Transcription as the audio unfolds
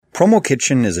Promo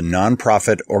Kitchen is a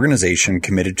nonprofit organization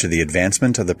committed to the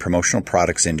advancement of the promotional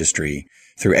products industry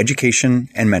through education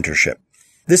and mentorship.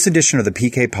 This edition of the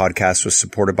PK podcast was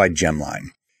supported by Gemline.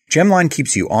 Gemline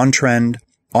keeps you on trend,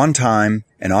 on time,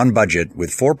 and on budget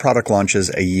with 4 product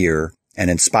launches a year and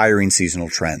inspiring seasonal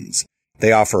trends.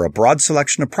 They offer a broad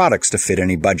selection of products to fit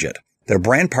any budget. Their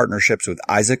brand partnerships with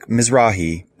Isaac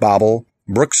Mizrahi, Bobble,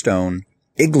 Brookstone,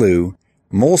 Igloo,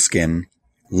 Moleskin,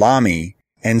 Lamy,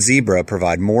 and Zebra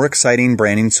provide more exciting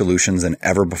branding solutions than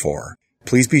ever before.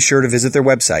 Please be sure to visit their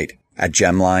website at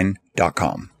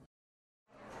gemline.com.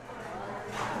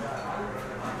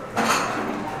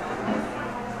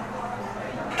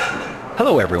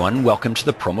 Hello, everyone. Welcome to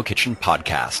the Promo Kitchen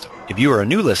podcast. If you are a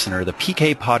new listener, the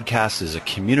PK podcast is a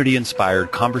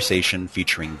community-inspired conversation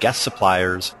featuring guest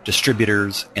suppliers,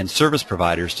 distributors, and service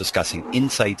providers discussing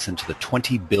insights into the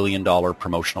 $20 billion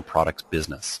promotional products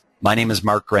business. My name is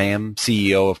Mark Graham,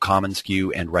 CEO of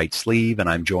commonsku and Right Sleeve, and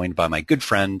I'm joined by my good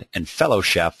friend and fellow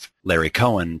chef, Larry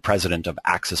Cohen, president of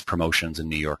Axis Promotions in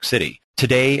New York City.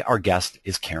 Today, our guest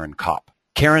is Karen Kopp.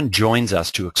 Karen joins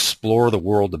us to explore the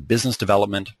world of business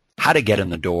development, how to get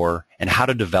in the door, and how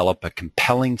to develop a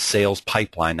compelling sales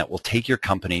pipeline that will take your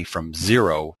company from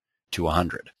 0 to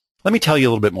 100. Let me tell you a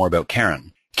little bit more about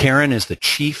Karen. Karen is the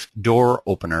chief door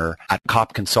opener at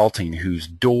Kopp Consulting, whose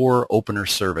door opener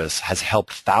service has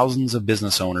helped thousands of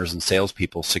business owners and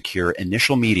salespeople secure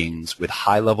initial meetings with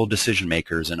high-level decision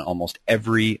makers in almost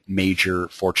every major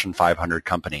Fortune 500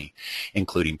 company,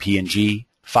 including P&G,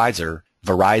 Pfizer,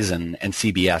 Verizon, and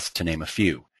CBS, to name a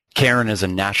few. Karen is a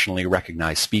nationally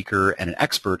recognized speaker and an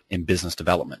expert in business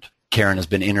development. Karen has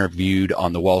been interviewed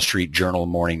on the Wall Street Journal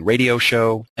morning radio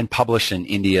show and published in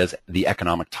India's The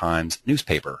Economic Times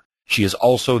newspaper. She is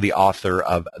also the author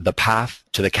of The Path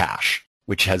to the Cash,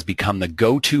 which has become the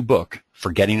go-to book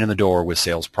for getting in the door with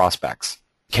sales prospects.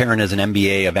 Karen is an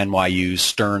MBA of NYU's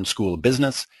Stern School of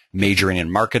Business, majoring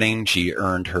in marketing. She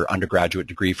earned her undergraduate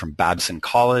degree from Babson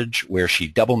College, where she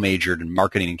double majored in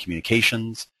marketing and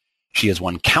communications. She has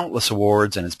won countless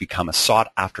awards and has become a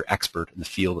sought-after expert in the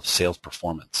field of sales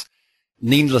performance.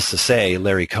 Needless to say,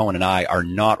 Larry Cohen and I are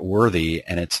not worthy,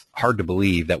 and it's hard to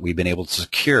believe that we've been able to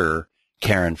secure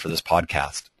Karen for this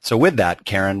podcast. So with that,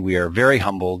 Karen, we are very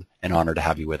humbled and honored to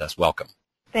have you with us. Welcome.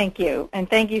 Thank you, and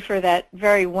thank you for that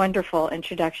very wonderful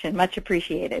introduction. Much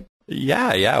appreciated.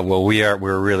 Yeah. Well, we're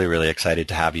really, really excited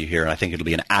to have you here, and I think it'll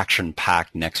be an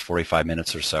action-packed next 45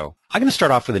 minutes or so. I'm going to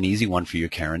start off with an easy one for you,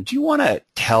 Karen. Do you want to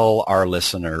tell our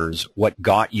listeners what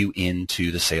got you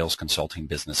into the sales consulting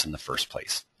business in the first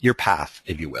place? Your path,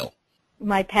 if you will.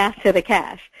 My path to the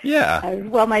cash. Yeah.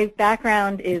 Well, my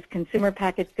background is consumer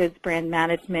packaged goods, brand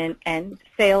management, and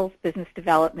sales business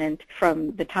development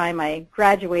from the time I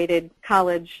graduated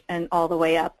college and all the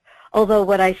way up. Although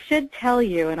what I should tell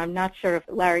you, and I'm not sure if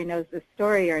Larry knows this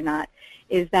story or not,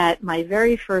 is that my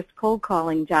very first cold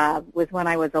calling job was when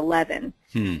I was 11.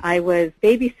 I was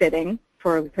babysitting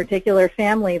for a particular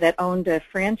family that owned a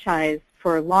franchise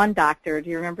for Lawn Doctor. Do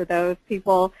you remember those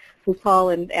people who call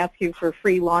and ask you for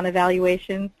free lawn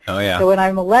evaluations? Oh, yeah. So when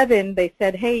I'm 11, they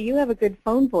said, hey, you have a good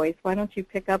phone voice. Why don't you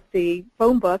pick up the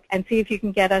phone book and see if you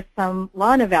can get us some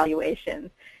lawn evaluations?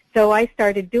 So I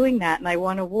started doing that, and I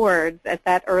won awards at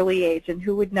that early age, and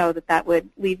who would know that that would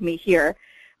lead me here.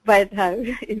 But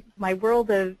my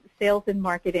world of sales and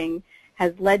marketing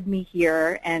has led me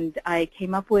here, and I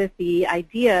came up with the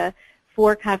idea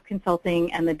for Kopp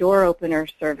Consulting and the door opener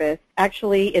service,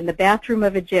 actually in the bathroom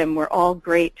of a gym where all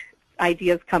great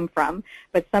ideas come from.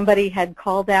 But somebody had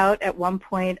called out at one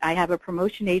point, I have a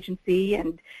promotion agency,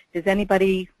 and does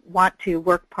anybody want to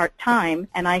work part-time?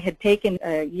 And I had taken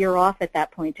a year off at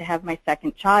that point to have my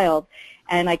second child.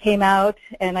 And I came out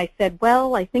and I said,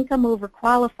 well, I think I'm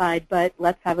overqualified, but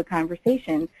let's have a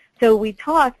conversation. So we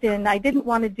talked, and I didn't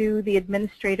want to do the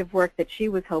administrative work that she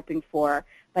was hoping for,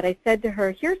 but I said to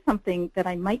her, here's something that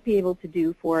I might be able to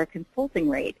do for a consulting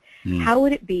rate. How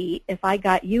would it be if I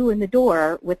got you in the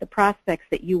door with the prospects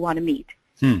that you want to meet?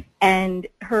 And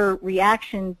her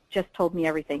reaction just told me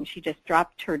everything. She just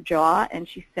dropped her jaw, and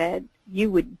she said,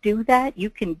 you would do that? You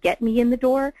can get me in the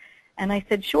door? And I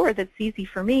said, sure, that's easy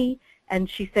for me. And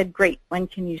she said, great, when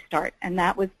can you start? And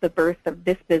that was the birth of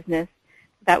this business.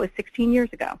 That was 16 years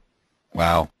ago.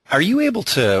 Wow. Are you able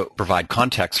to provide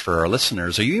context for our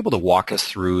listeners? Are you able to walk us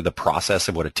through the process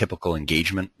of what a typical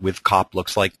engagement with Kopp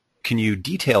looks like? Can you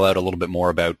detail out a little bit more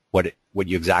about what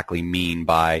you exactly mean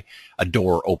by a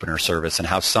door opener service and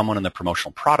how someone in the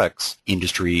promotional products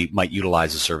industry might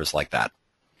utilize a service like that?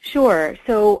 Sure.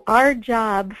 So our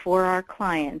job for our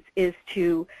clients is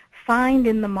to find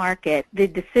in the market the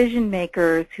decision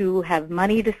makers who have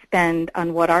money to spend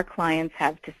on what our clients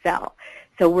have to sell.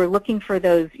 So we're looking for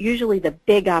those, usually the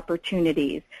big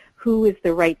opportunities. Who is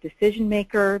the right decision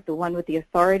maker, the one with the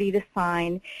authority to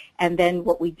sign, and then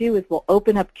what we do is we'll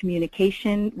open up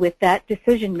communication with that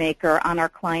decision maker on our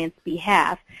client's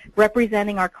behalf,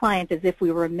 representing our client as if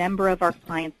we were a member of our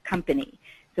client's company.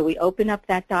 So we open up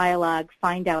that dialogue,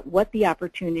 find out what the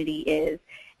opportunity is,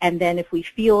 and then if we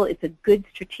feel it's a good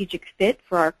strategic fit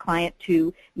for our client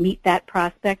to meet that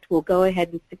prospect, we'll go ahead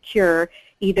and secure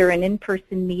either an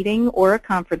in-person meeting or a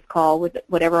conference call with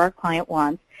whatever our client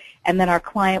wants. And then our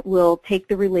client will take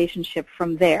the relationship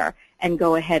from there and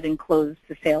go ahead and close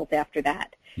the sales after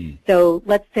that. So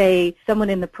let's say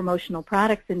someone in the promotional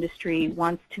products industry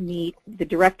wants to meet the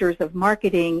directors of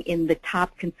marketing in the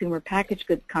top consumer packaged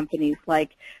goods companies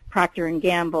like Procter &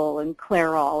 Gamble and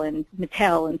Clairol and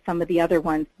Mattel and some of the other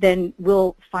ones. Then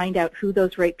we'll find out who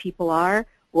those right people are.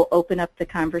 We'll open up the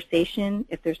conversation.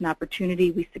 If there's an opportunity,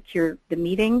 we secure the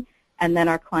meeting, and then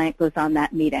our client goes on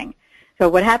that meeting. So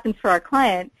what happens for our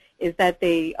client is that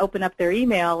they open up their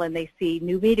email and they see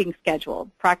new meetings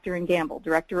scheduled, Procter & Gamble,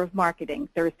 Director of Marketing,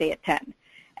 Thursday at 10.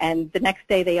 And the next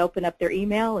day they open up their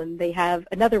email and they have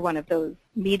another one of those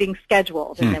meetings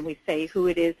scheduled, and then we say who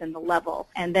it is and the level.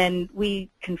 And then we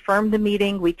confirm the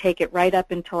meeting. We take it right up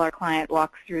until our client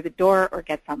walks through the door or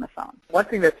gets on the phone. One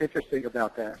thing that's interesting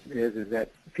about that is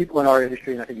that people in our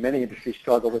industry, and I think many industries,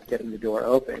 struggle with getting the door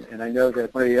open. And I know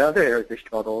that one of the other areas they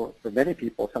struggle for many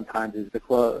people sometimes is the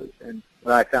close. And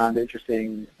what I found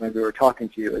interesting when we were talking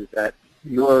to you is that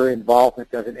your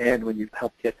involvement doesn't end when you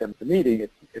help get them to the meeting.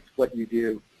 It's what you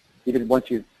do even once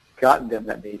you've gotten them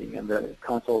that meeting and the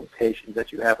consultations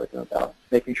that you have with them about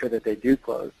making sure that they do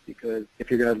close. Because if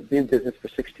you're going to be in business for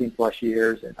 16 plus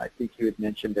years, and I think you had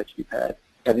mentioned that you've had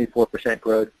 74%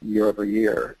 growth year over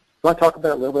year, you want to talk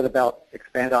about a little bit about,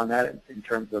 expand on that in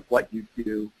terms of what you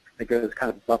do that goes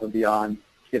kind of above and beyond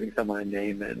giving someone a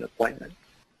name and an appointment?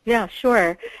 Yeah,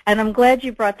 sure. And I'm glad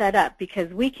you brought that up,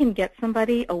 because we can get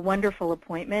somebody a wonderful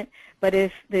appointment, but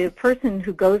if the person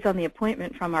who goes on the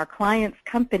appointment from our client's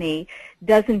company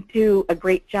doesn't do a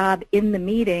great job in the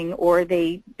meeting, or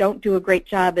they don't do a great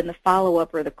job in the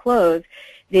follow-up or the close,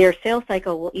 their sales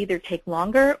cycle will either take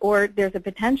longer or there's a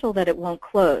potential that it won't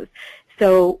close.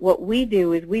 So what we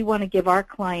do is we want to give our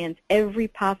clients every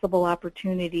possible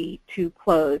opportunity to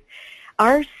close.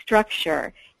 Our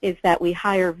structure is that we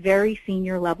hire very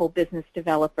senior level business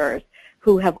developers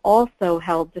who have also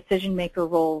held decision maker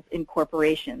roles in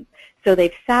corporations. So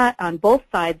they've sat on both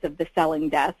sides of the selling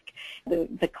desk,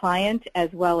 the client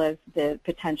as well as the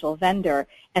potential vendor,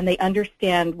 and they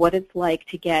understand what it's like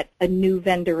to get a new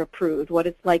vendor approved, what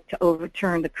it's like to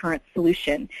overturn the current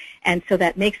solution. And so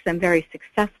that makes them very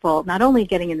successful, not only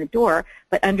getting in the door,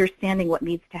 but understanding what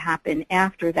needs to happen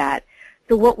after that.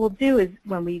 So what we'll do is,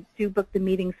 when we do book the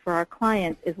meetings for our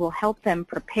clients, is we'll help them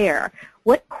prepare.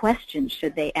 What questions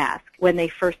should they ask when they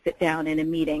first sit down in a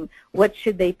meeting? What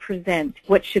should they present?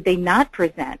 What should they not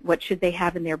present? What should they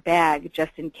have in their bag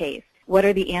just in case? What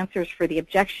are the answers for the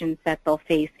objections that they'll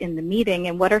face in the meeting?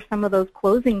 And what are some of those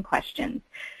closing questions?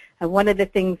 One of the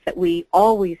things that we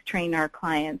always train our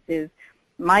clients is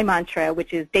my mantra,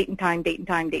 which is date and time, date and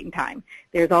time, date and time.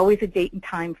 There's always a date and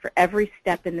time for every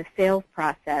step in the sales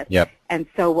process. Yep. And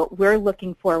so what we're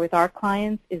looking for with our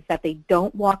clients is that they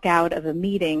don't walk out of a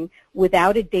meeting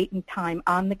without a date and time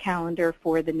on the calendar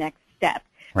for the next step,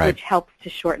 Right. which helps to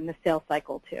shorten the sales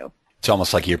cycle too. It's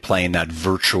almost like you're playing that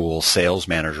virtual sales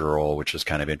manager role, which is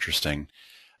kind of interesting.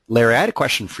 Larry, I had a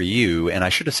question for you, and I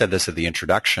should have said this at the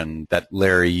introduction, that,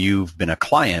 Larry, you've been a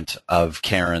client of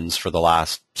Karen's for the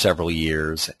last several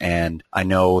years, and I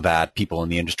know that people in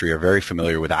the industry are very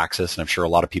familiar with Axis, and I'm sure a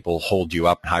lot of people hold you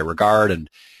up in high regard, and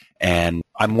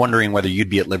I'm wondering whether you'd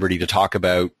be at liberty to talk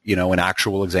about, an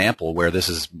actual example where this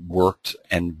has worked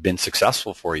and been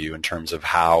successful for you in terms of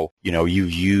how,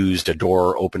 you've used a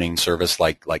door opening service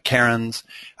like Karen's,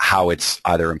 how it's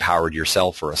either empowered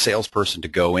yourself or a salesperson to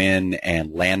go in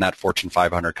and land that Fortune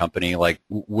 500 company. Like,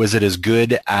 was it as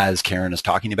good as Karen is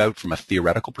talking about from a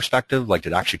theoretical perspective? Like,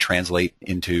 did it actually translate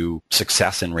into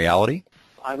success in reality?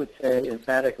 I would say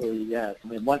emphatically yes. I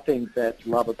mean, one thing that I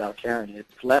love about Karen is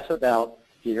it's less about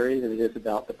theory than it is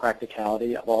about the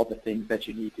practicality of all the things that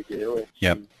you need to do. And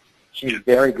Yep. She's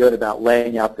very good about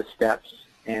laying out the steps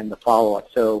and the follow-up.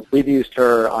 So we've used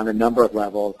her on a number of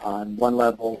levels. On one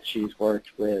level, she's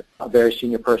worked with a very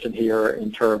senior person here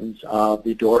in terms of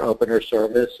the door opener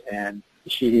service, and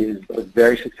she was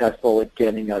very successful at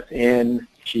getting us in.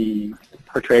 She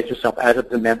portrays herself as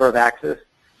a member of Axis,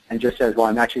 and just says, well,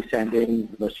 I'm actually sending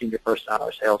the most senior person on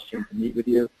our sales team to meet with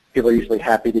you. People are usually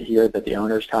happy to hear that the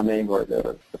owner's coming or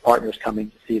the partner's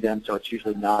coming to see them, so it's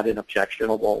usually not an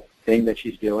objectionable thing that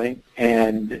she's doing.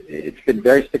 And it's been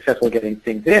very successful getting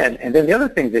things in. And then the other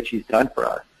thing that she's done for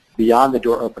us, beyond the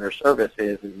door opener service,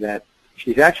 is that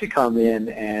she's actually come in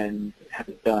and has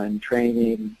done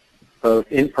training both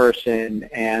in person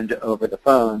and over the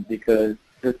phone, because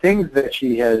the things that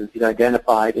she has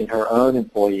identified in her own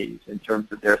employees in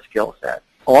terms of their skill set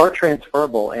are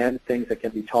transferable and things that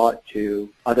can be taught to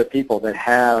other people that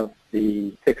have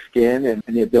the thick skin and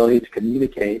the ability to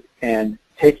communicate, and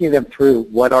taking them through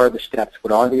what are the steps,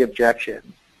 what are the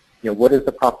objections, what is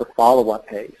the proper follow-up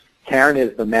pace. Karen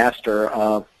is the master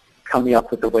of coming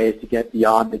up with the ways to get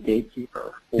beyond the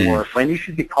gatekeeper, or when you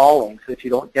should be calling so that you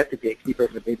don't get the gatekeeper,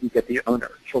 but maybe you get the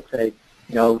owner. She'll say,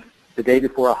 the day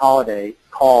before a holiday,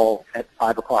 call at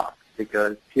 5 o'clock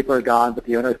because people are gone, but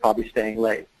the owner is probably staying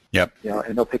late. Yep.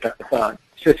 And they'll pick up the phone.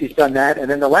 So she's done that. And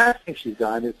then the last thing she's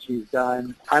done is she's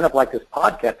done kind of like this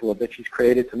podcast a little bit. She's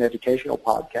created some educational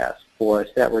podcasts for us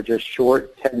that were just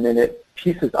short 10-minute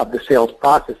pieces of the sales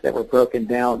process that were broken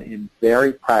down in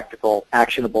very practical,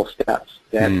 actionable steps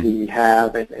that we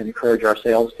have and encourage our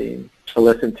sales team to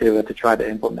listen to and to try to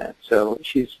implement. So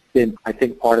she's been, I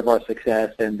think, part of our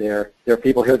success, and there are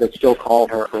people here that still call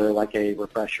her for like a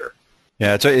refresher.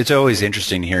 Yeah, it's always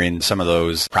interesting hearing some of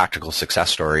those practical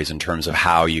success stories in terms of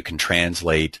how you can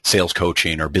translate sales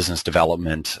coaching or business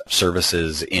development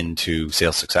services into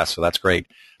sales success. So that's great.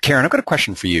 Karen, I've got a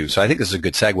question for you. So I think this is a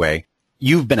good segue.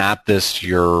 You've been at this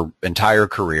your entire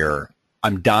career.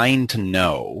 I'm dying to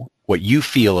know what you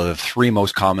feel are the 3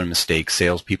 most common mistakes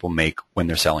salespeople make when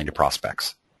they're selling to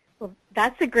prospects. Well,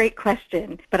 that's a great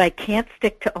question, but I can't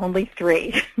stick to only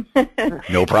 3.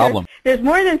 No problem. There's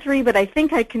more than 3, but I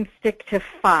think I can stick to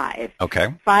 5.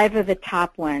 Okay. 5 of the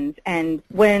top ones. And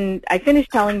when I finish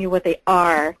telling you what they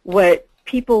are, what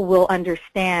people will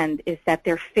understand is that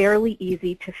they're fairly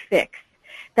easy to fix.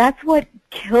 That's what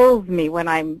kills me when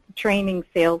I'm training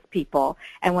salespeople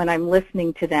and when I'm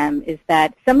listening to them, is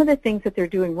that some of the things that they're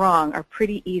doing wrong are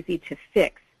pretty easy to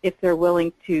fix if they're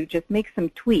willing to just make some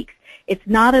tweaks. It's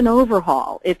not an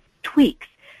overhaul, it's tweaks,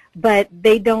 but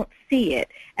they don't see it.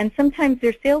 And sometimes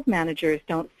their sales managers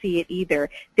don't see it either.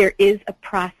 There is a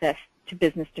process to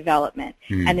business development,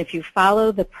 and if you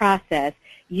follow the process,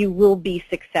 you will be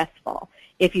successful.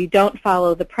 If you don't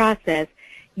follow the process,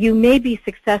 you may be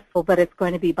successful, but it's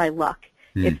going to be by luck.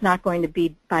 It's not going to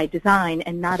be by design,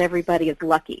 and not everybody is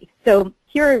lucky. So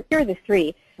here are the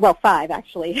 3, well, 5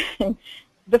 actually.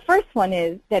 The first one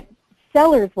is that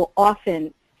sellers will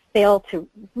often fail to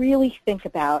really think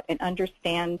about and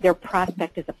understand their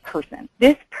prospect as a person.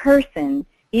 This person,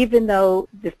 even though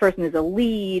this person is a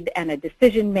lead and a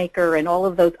decision maker and all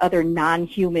of those other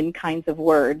non-human kinds of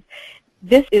words,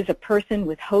 this is a person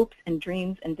with hopes and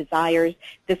dreams and desires.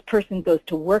 This person goes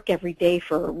to work every day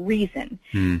for a reason.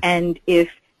 And if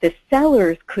the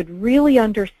sellers could really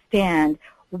understand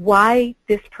why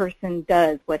this person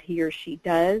does what he or she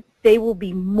does, they will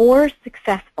be more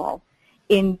successful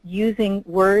in using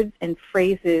words and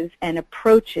phrases and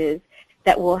approaches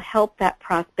that will help that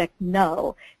prospect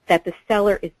know that the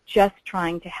seller is just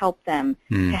trying to help them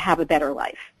to have a better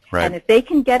life. Right. And if they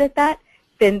can get at that,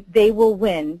 then they will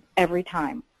win every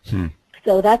time.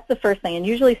 So that's the first thing. And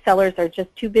usually sellers are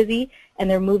just too busy and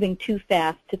they're moving too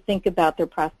fast to think about their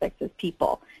prospects as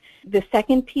people. The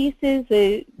second piece is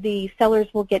the sellers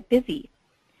will get busy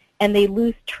and they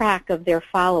lose track of their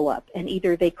follow-up, and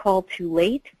either they call too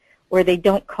late or they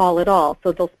don't call at all.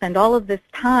 So they'll spend all of this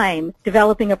time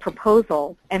developing a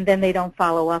proposal and then they don't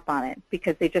follow up on it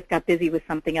because they just got busy with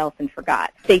something else and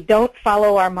forgot. They don't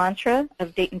follow our mantra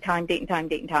of date and time, date and time,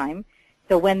 date and time.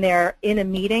 So when they're in a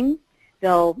meeting,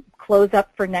 they'll close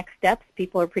up for next steps.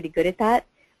 People are pretty good at that.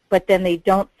 But then they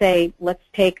don't say, let's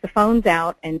take the phones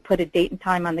out and put a date and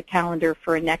time on the calendar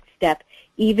for a next step,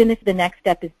 even if the next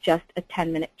step is just a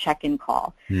 10-minute check-in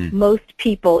call. Most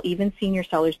people, even senior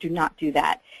sellers, do not do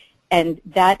that. And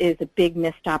that is a big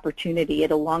missed opportunity.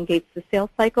 It elongates the sales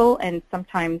cycle, and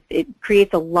sometimes it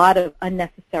creates a lot of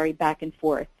unnecessary back and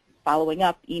forth, following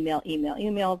up, email,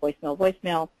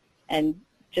 voicemail, and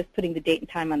just putting the date and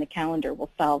time on the calendar will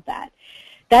solve that.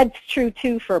 That's true,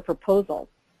 too, for a proposal.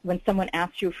 When someone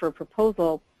asks you for a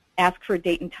proposal, ask for a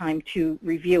date and time to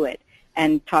review it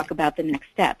and talk about the next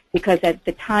steps. Because at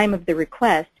the time of the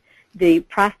request, the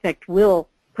prospect will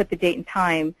put the date and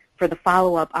time for the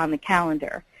follow-up on the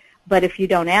calendar. But if you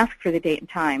don't ask for the date and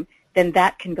time, then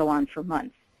that can go on for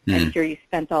months. And here you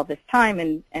spent all this time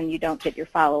and you don't get your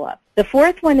follow-up. The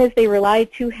fourth one is they rely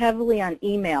too heavily on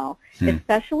email,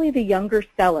 especially the younger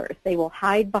sellers. They will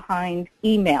hide behind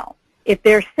email. If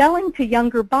they're selling to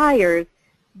younger buyers,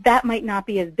 that might not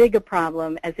be as big a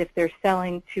problem as if they're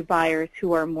selling to buyers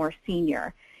who are more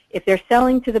senior. If they're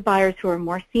selling to the buyers who are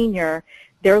more senior,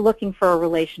 they're looking for a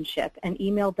relationship, and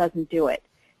email doesn't do it.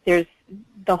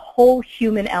 The whole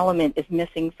human element is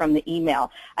missing from the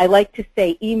email. I like to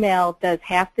say email does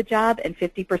half the job and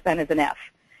 50% is an F.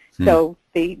 So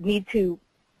they need to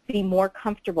be more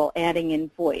comfortable adding in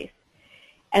voice.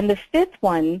 And the fifth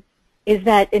one is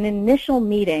that in an initial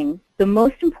meeting, the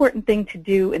most important thing to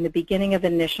do in the beginning of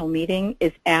an initial meeting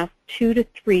is ask 2 to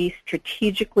 3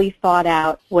 strategically thought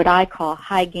out, what I call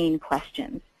high-gain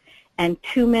questions. And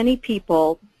too many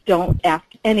people don't ask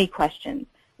any questions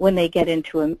when they get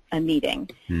into a meeting.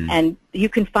 And you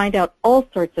can find out all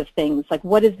sorts of things, like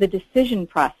what is the decision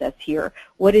process here?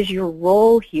 What is your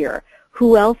role here?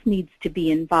 Who else needs to be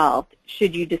involved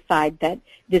should you decide that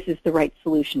this is the right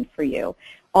solution for you?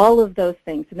 All of those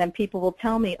things. And then people will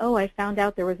tell me, oh, I found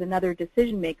out there was another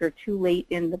decision maker too late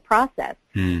in the process.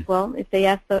 Well, if they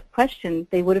asked the question,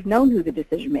 they would have known who the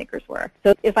decision makers were.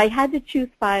 So if I had to choose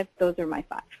 5, those are my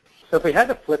 5. So if we had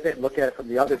to flip it and look at it from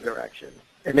the other direction,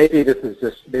 and maybe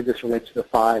this relates to the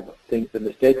 5 things, the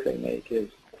mistakes they make, is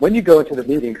when you go into the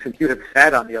meeting, since you have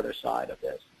sat on the other side of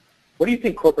this, what do you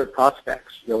think corporate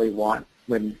prospects really want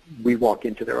when we walk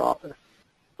into their office?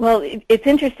 Well, it's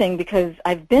interesting because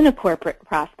I've been a corporate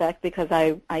prospect because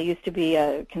I used to be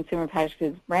a consumer packaged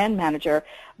goods brand manager,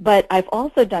 but I've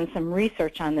also done some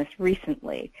research on this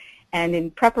recently. And in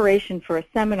preparation for a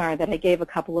seminar that I gave a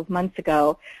couple of months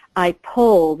ago, I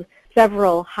polled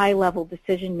several high-level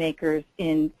decision makers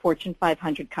in Fortune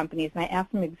 500 companies, and I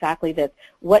asked them exactly this: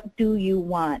 what do you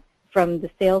want from the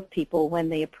salespeople when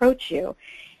they approach you?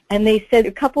 And they said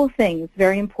a couple of things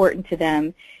very important to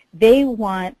them. They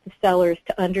want the sellers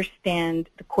to understand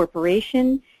the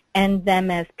corporation and them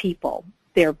as people,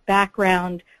 their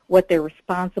background, what they're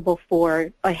responsible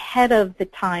for ahead of the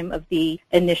time of the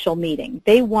initial meeting.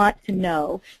 They want to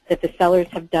know that the sellers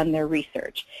have done their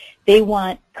research. They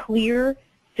want clear,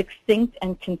 succinct,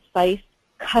 and concise,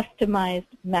 customized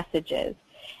messages.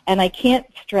 And I can't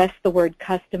stress the word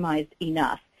customized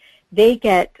enough. They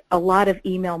get a lot of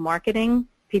email marketing.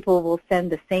 People will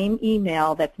send the same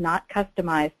email that's not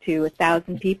customized to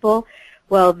 1,000 people.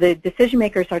 Well, the decision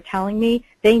makers are telling me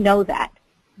they know that.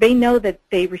 They know that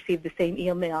they received the same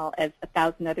email as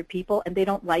 1,000 other people, and they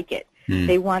don't like it.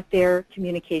 They want their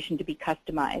communication to be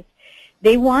customized.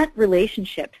 They want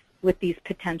relationships with these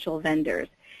potential vendors.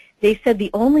 They said the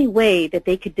only way that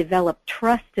they could develop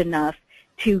trust enough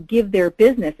to give their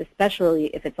business, especially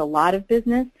if it's a lot of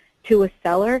business, to a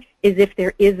seller is if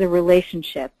there is a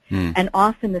relationship. And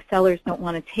often the sellers don't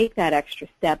want to take that extra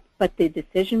step, but the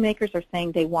decision makers are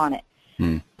saying they want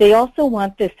it. They also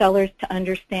want the sellers to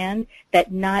understand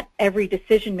that not every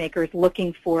decision maker is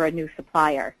looking for a new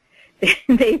supplier.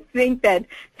 They think that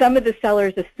some of the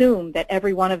sellers assume that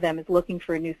every one of them is looking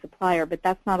for a new supplier, but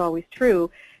that's not always true.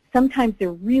 Sometimes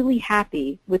they're really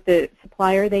happy with the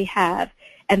supplier they have,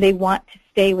 and they want to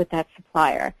stay with that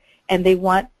supplier, and they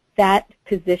want that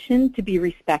position to be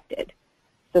respected.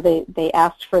 So they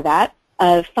asked for that.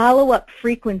 Follow-up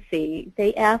frequency,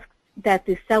 they asked that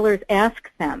the sellers ask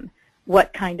them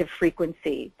what kind of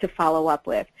frequency to follow up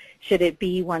with. Should it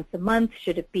be once a month?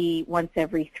 Should it be once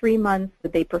every 3 months?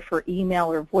 Would they prefer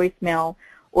email or voicemail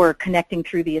or connecting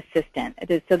through the assistant?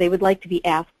 So they would like to be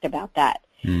asked about that.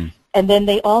 And then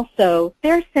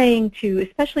they're saying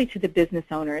especially to the business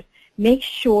owners, make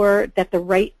sure that the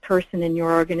right person in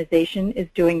your organization is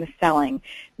doing the selling.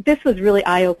 This was really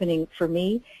eye-opening for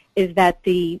me, is that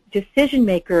the decision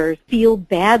makers feel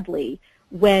badly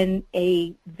when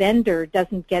a vendor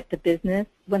doesn't get the business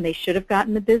when they should have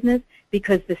gotten the business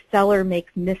because the seller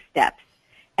makes missteps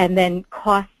and then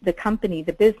costs the company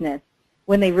the business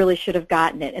when they really should have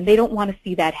gotten it. And they don't want to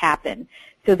see that happen.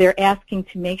 So they're asking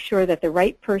to make sure that the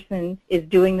right person is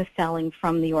doing the selling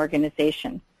from the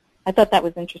organization. I thought that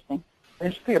was interesting. The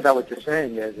interesting thing about what you're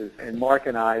saying is, and Mark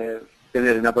and I have been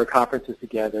at a number of conferences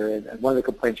together, and one of the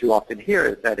complaints you often hear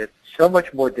is that it's so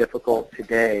much more difficult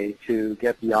today to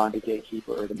get beyond a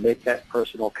gatekeeper or to make that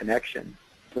personal connection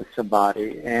with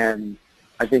somebody. And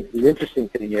I think the interesting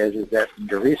thing is that from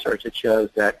your research it shows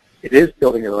that it is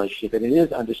building a relationship and it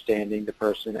is understanding the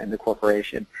person and the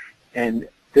corporation. And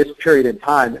this period in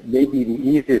time may be the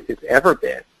easiest it's ever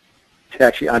been to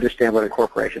actually understand what a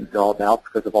corporation is all about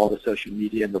because of all the social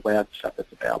media and the web stuff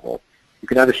that's available. You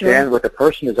can understand what the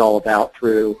person is all about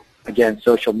through, again,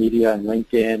 social media and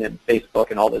LinkedIn and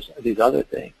Facebook and all these other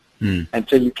things. And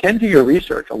so you can do your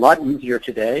research a lot easier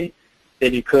today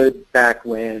than you could back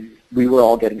when we were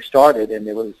all getting started and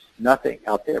there was nothing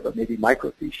out there but maybe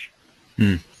microfiche.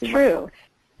 True.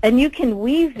 And you can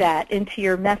weave that into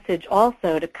your message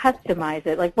also to customize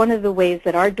it. Like one of the ways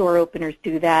that our door openers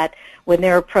do that when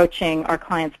they're approaching our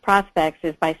clients' prospects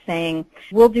is by saying,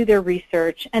 we'll do their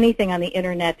research, anything on the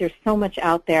internet, there's so much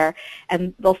out there.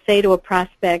 And they'll say to a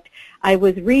prospect, I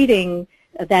was reading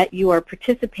that you are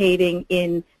participating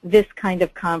in this kind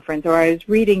of conference, or I was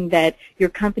reading that your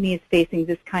company is facing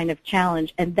this kind of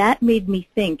challenge, and that made me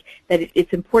think that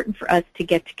it's important for us to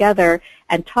get together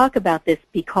and talk about this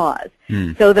because.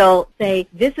 So they'll say,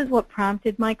 this is what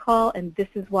prompted my call, and this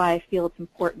is why I feel it's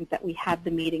important that we have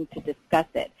the meeting to discuss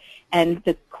it. And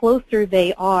the closer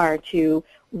they are to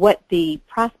what the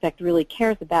prospect really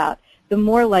cares about, the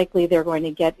more likely they're going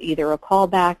to get either a call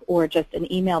back or just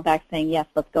an email back saying, yes,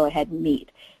 let's go ahead and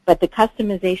meet. But the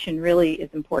customization really is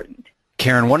important.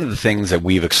 Karen, one of the things that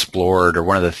we've explored, or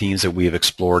one of the themes that we've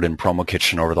explored in Promo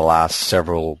Kitchen over the last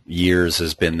several years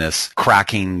has been this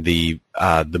cracking the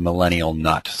millennial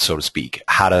nut, so to speak,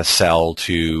 how to sell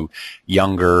to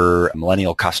younger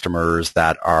millennial customers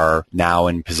that are now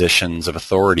in positions of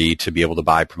authority to be able to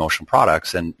buy promotional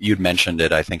products. And you'd mentioned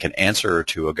it, I think, an answer or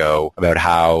two ago about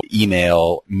how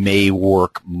email may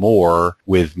work more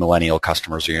with millennial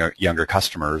customers or younger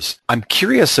customers. I'm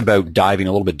curious about diving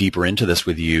a little bit deeper into this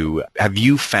with you. Have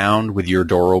you found with your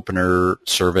door opener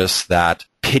service that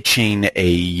pitching a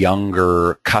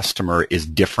younger customer is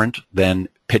different than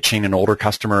pitching an older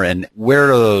customer, and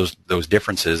where are those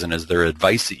differences, and is there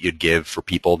advice that you'd give for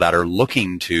people that are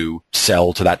looking to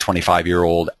sell to that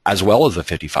 25-year-old as well as the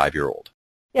 55-year-old?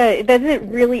 Yeah, that's a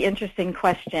really interesting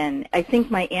question. I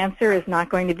think my answer is not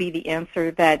going to be the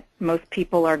answer that most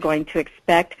people are going to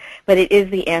expect, but it is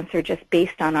the answer just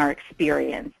based on our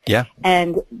experience. Yeah.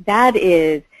 And that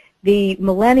is, the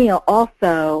millennial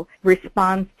also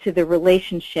responds to the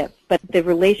relationship, but the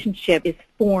relationship is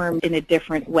formed in a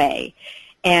different way.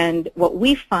 And what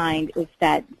we find is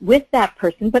that with that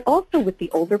person, but also with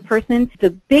the older person, the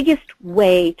biggest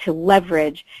way to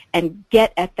leverage and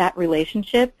get at that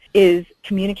relationship is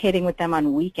communicating with them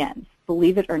on weekends,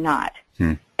 believe it or not.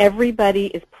 Everybody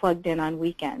is plugged in on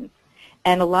weekends.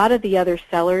 And a lot of the other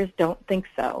sellers don't think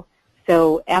so.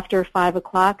 So after 5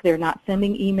 o'clock, they're not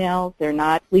sending emails, they're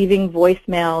not leaving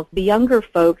voicemails. The younger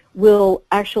folks will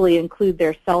actually include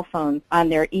their cell phones on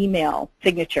their email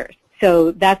signatures.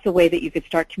 So that's a way that you could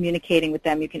start communicating with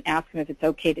them. You can ask them if it's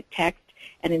okay to text,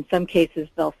 and in some cases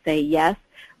they'll say yes.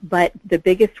 But the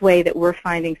biggest way that we're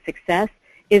finding success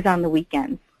is on the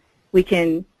weekends. We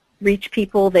can reach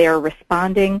people, they are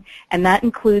responding, and that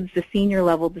includes the senior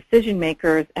level decision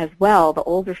makers as well, the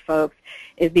older folks,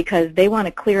 is because they want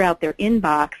to clear out their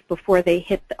inbox before they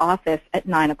hit the office at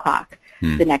 9 o'clock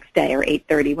the next day or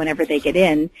 8:30 whenever they get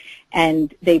in,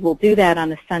 and they will do that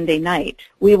on a Sunday night.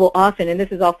 We will often, and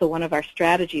this is also one of our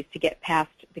strategies to get past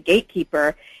the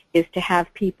gatekeeper, is to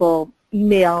have people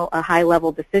email a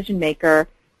high-level decision maker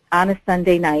on a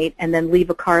Sunday night and then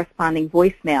leave a corresponding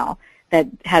voicemail that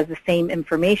has the same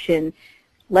information.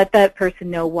 Let that person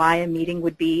know why a meeting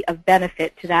would be of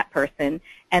benefit to that person,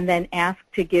 and then ask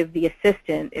to give the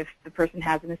assistant, if the person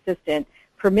has an assistant,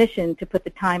 permission to put the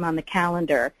time on the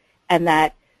calendar, and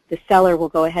that the seller will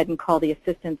go ahead and call the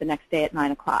assistant the next day at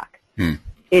 9 o'clock.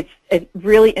 It's a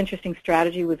really interesting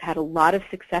strategy. We've had a lot of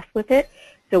success with it.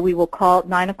 So we will call at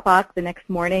 9 o'clock the next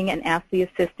morning and ask the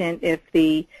assistant if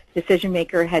the decision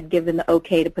maker had given the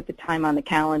okay to put the time on the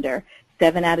calendar.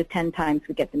 7 out of 10 times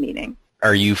we get the meeting.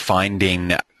 Are you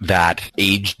finding that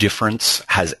age difference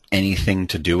has anything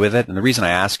to do with it? And the reason I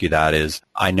ask you that is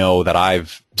I know that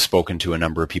I've spoken to a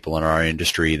number of people in our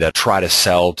industry that try to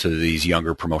sell to these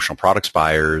younger promotional products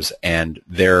buyers, and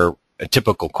a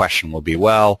typical question will be,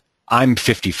 well, I'm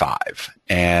 55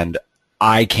 and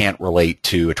I can't relate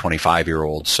to a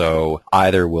 25-year-old, so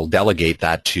either we'll delegate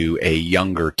that to a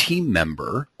younger team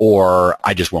member or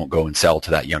I just won't go and sell to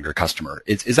that younger customer.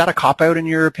 Is that a cop-out in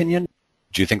your opinion?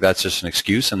 Do you think that's just an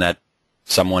excuse and that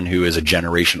someone who is a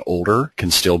generation older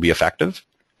can still be effective?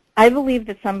 I believe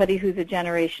that somebody who's a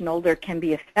generation older can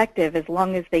be effective as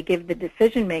long as they give the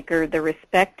decision maker the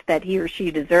respect that he or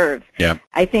she deserves. Yeah.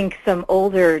 I think some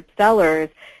older sellers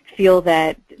feel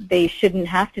that they shouldn't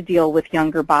have to deal with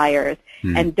younger buyers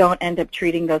and don't end up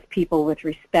treating those people with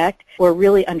respect or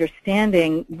really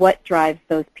understanding what drives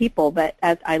those people. But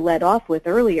as I led off with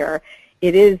earlier,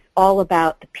 it is all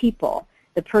about the people,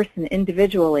 the person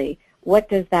individually. What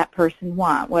does that person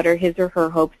want? What are his or her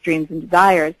hopes, dreams, and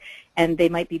desires? And they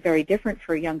might be very different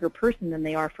for a younger person than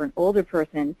they are for an older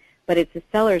person, but it's a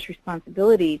seller's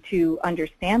responsibility to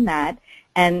understand that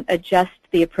and adjust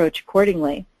the approach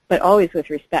accordingly, but always with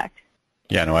respect.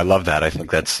 Yeah, no, I love that. I think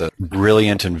that's a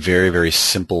brilliant and very, very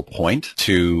simple point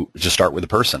to just start with the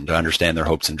person, to understand their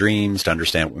hopes and dreams, to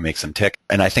understand what makes them tick.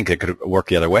 And I think it could work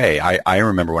the other way. I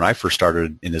remember when I first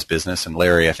started in this business, and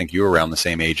Larry, I think you were around the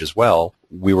same age as well.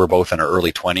 We were both in our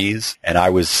early 20s, and I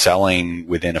was selling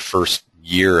within a first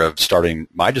year of starting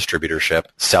my distributorship,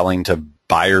 selling to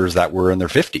buyers that were in their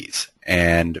 50s.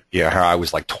 And I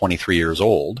was like 23 years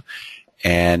old.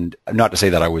 And not to say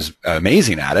that I was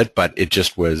amazing at it, but it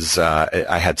just was,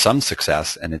 I had some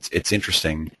success. And it's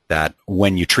interesting that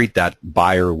when you treat that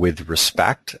buyer with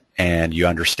respect and you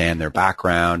understand their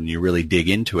background and you really dig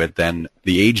into it, then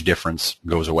the age difference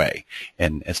goes away.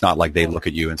 And it's not like they look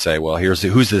at you and say, well,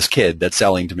 who's this kid that's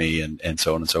selling to me, and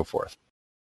so on and so forth.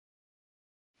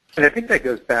 And I think that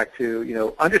goes back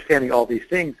to, understanding all these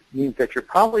things means that you're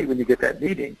probably, when you get that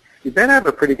meeting, you then have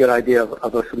a pretty good idea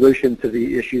of a solution to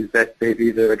the issues that they've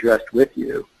either addressed with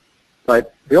you.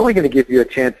 But they're only going to give you a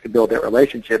chance to build that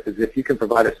relationship is if you can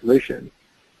provide a solution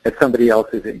that somebody else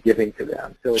isn't giving to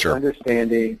them. So it's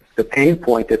understanding the pain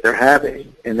point that they're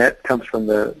having, and that comes from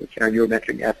the Karen, you were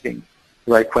mentioning asking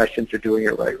the right questions or doing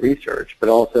your right research, but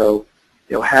also,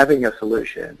 having a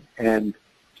solution. And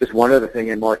just one other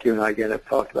thing, and Mark, you and I, again, have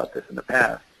talked about this in the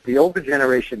past, the older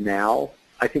generation now,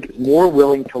 I think, is more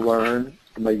willing to learn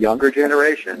from a younger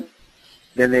generation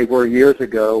than they were years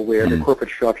ago, where the corporate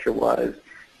structure was,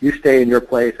 you stay in your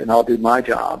place and I'll do my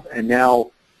job. And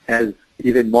now, as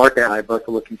even Mark and I both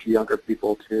are looking to younger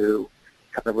people to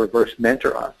kind of reverse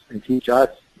mentor us and teach us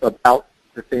about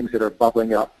the things that are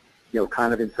bubbling up,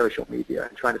 kind of in social media,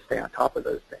 and trying to stay on top of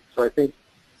those things. So I think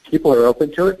people are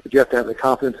open to it, but you have to have the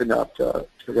confidence enough to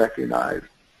recognize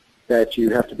that you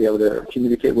have to be able to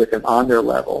communicate with them on their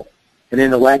level and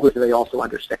in a language that they also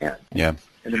understand. Yeah.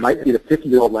 And it might be the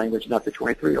 50-year-old language, not the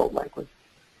 23-year-old language.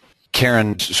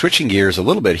 Karen, switching gears a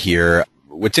little bit here,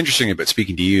 what's interesting about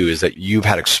speaking to you is that you've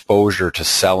had exposure to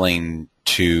selling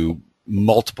to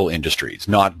multiple industries,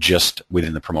 not just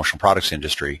within the promotional products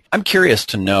industry. I'm curious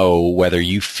to know whether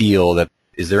you feel that,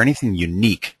 is there anything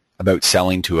unique about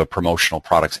selling to a promotional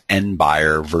products end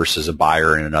buyer versus a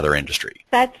buyer in another industry?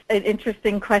 That's an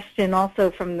interesting question also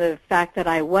from the fact that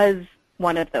I was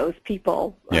one of those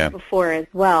people before as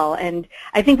well. And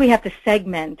I think we have to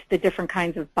segment the different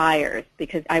kinds of buyers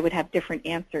because I would have different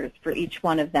answers for each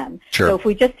one of them. Sure. So if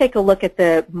we just take a look at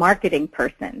the marketing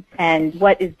person and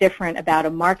what is different about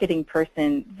a marketing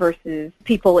person versus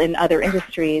people in other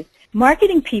industries,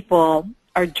 marketing people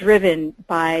are driven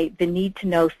by the need to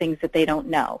know things that they don't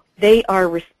know. They are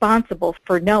responsible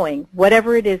for knowing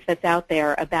whatever it is that's out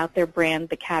there about their brand,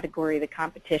 the category, the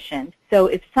competition. So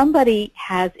if somebody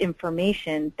has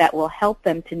information that will help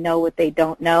them to know what they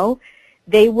don't know,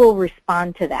 they will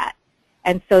respond to that.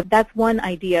 And so that's one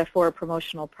idea for a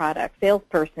promotional product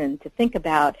salesperson to think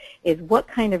about is what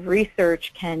kind of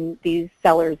research can these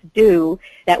sellers do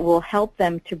that will help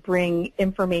them to bring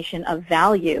information of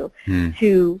value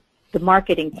to the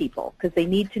marketing people, because they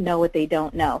need to know what they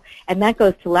don't know. And that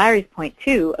goes to Larry's point,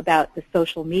 too, about the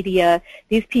social media.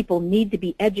 These people need to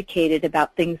be educated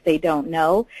about things they don't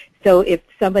know. So if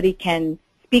somebody can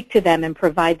speak to them and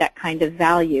provide that kind of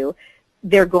value,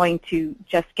 they're going to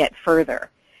just get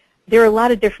further. There are a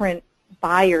lot of different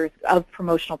buyers of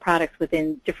promotional products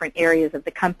within different areas of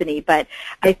the company, but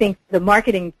I think the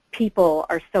marketing people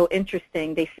are so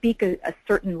interesting. They speak a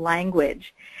certain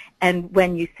language. And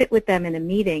when you sit with them in a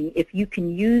meeting, if you can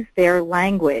use their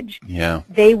language,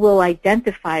 they will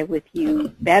identify with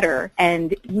you better,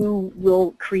 and you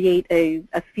will create a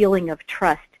feeling of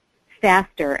trust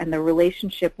faster, and the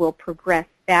relationship will progress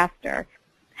faster.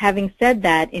 Having said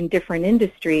that, in different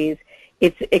industries,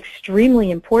 it's extremely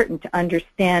important to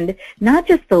understand not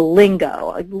just the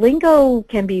lingo. Lingo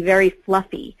can be very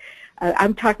fluffy.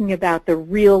 I'm talking about the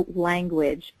real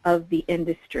language of the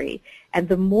industry. And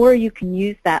the more you can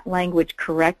use that language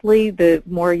correctly, the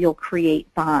more you'll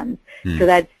create bonds. So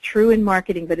that's true in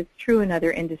marketing, but it's true in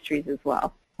other industries as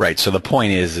well. Right. So the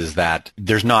point is that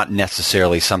there's not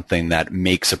necessarily something that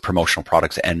makes a promotional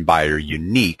products end buyer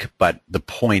unique, but the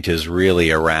point is really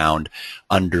around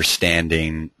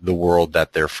understanding the world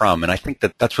that they're from. And I think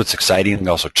that that's what's exciting and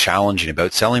also challenging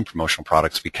about selling promotional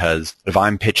products, because if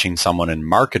I'm pitching someone in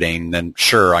marketing, then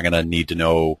sure, I'm going to need to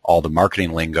know all the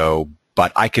marketing lingo,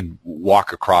 but I could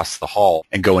walk across the hall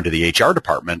and go into the HR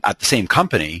department at the same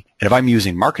company. And if I'm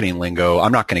using marketing lingo,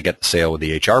 I'm not going to get the sale with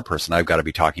the HR person. I've got to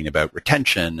be talking about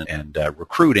retention and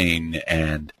recruiting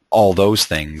and all those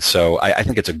things. So I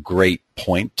think it's a great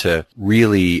point to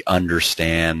really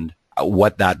understand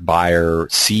what that buyer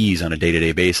sees on a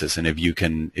day-to-day basis. And if you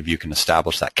can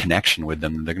establish that connection with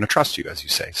them, they're going to trust you, as you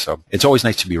say. So it's always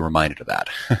nice to be reminded of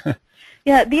that.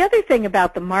 Yeah, the other thing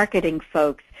about the marketing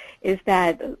folks is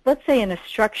that, let's say in a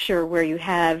structure where you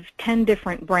have 10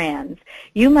 different brands,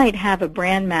 you might have a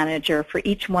brand manager for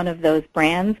each one of those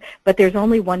brands, but there's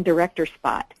only one director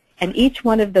spot. And each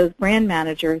one of those brand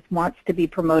managers wants to be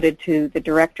promoted to the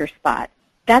director spot.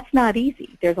 That's not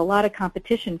easy. There's a lot of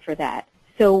competition for that.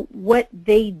 So what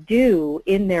they do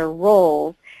in their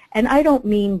roles, and I don't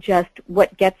mean just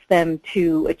what gets them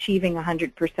to achieving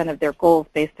 100% of their goals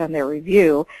based on their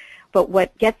review, but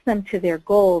what gets them to their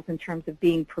goals in terms of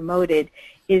being promoted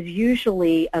is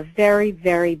usually a very,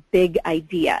 very big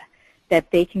idea that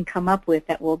they can come up with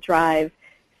that will drive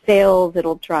sales,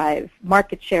 it'll drive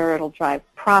market share, it'll drive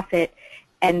profit,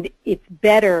 and it's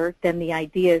better than the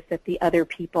ideas that the other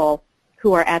people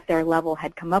who are at their level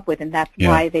had come up with, and that's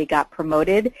why they got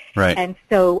promoted. Right. And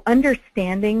so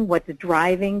understanding what's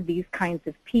driving these kinds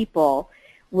of people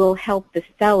will help the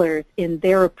sellers in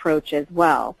their approach as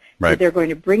well. Right. So they're going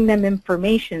to bring them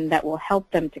information that will help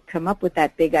them to come up with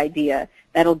that big idea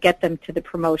that'll get them to the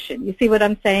promotion. You see what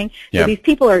I'm saying? Yeah. So these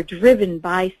people are driven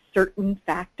by certain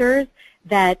factors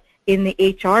that in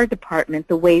the HR department,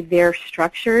 the way they're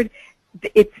structured,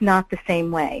 it's not the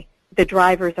same way. The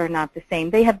drivers are not the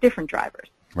same. They have different drivers.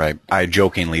 Right. I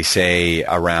jokingly say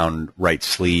around Right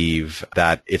Sleeve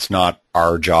that it's not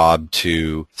our job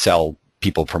to sell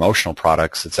people promotional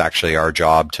products. It's actually our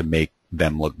job to make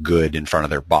them look good in front of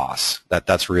their boss.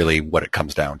 That's really what it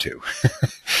comes down to.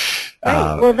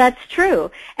 Right. Well, that's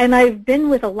true. And I've been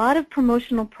with a lot of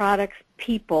promotional products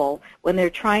people when they're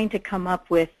trying to come up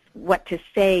with what to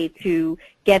say to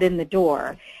get in the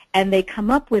door. And they come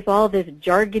up with all this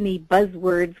jargony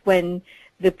buzzwords when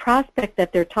the prospect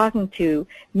that they're talking to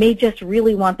may just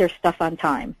really want their stuff on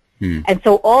time. And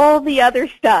so all the other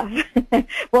stuff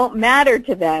won't matter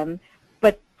to them.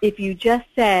 But if you just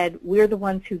said, we're the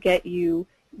ones who get you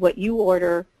what you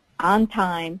order on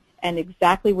time and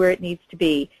exactly where it needs to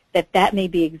be, that may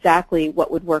be exactly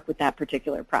what would work with that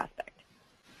particular prospect.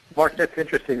 Mark, that's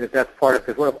interesting that's part of,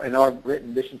 because in our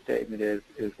written mission statement is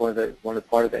one of the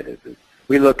part of that is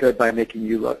we look good by making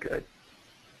you look good.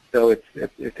 So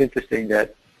it's interesting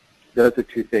that those are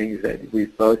two things that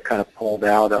we've both kind of pulled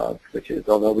out of, which is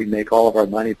although we make all of our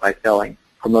money by selling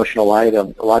promotional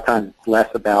items, a lot of times it's less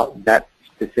about that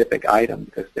specific item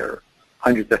because there are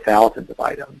hundreds of thousands of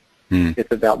items.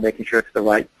 It's about making sure it's the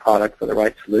right product for the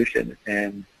right solution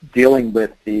and dealing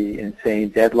with the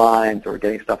insane deadlines or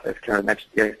getting stuff, as Karen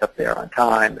mentioned, getting stuff there on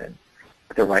time and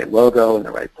with the right logo in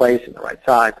the right place and the right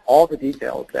size, all the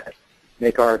details that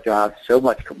make our job so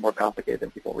much more complicated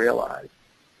than people realize.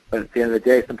 But at the end of the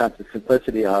day, sometimes the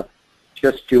simplicity of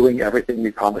just doing everything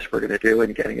we promised we're going to do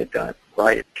and getting it done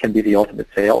right can be the ultimate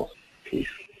sales piece.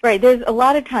 Right. There's a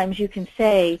lot of times you can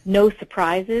say no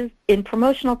surprises in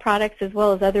promotional products as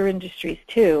well as other industries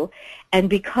too. And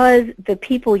because the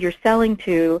people you're selling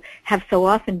to have so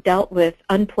often dealt with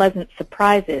unpleasant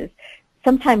surprises,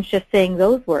 sometimes just saying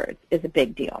those words is a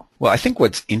big deal. Well, I think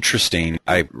what's interesting,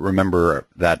 I remember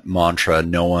that mantra,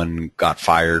 no one got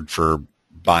fired for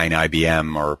buying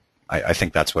IBM, or I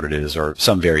think that's what it is, or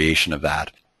some variation of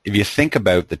that. If you think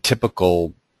about the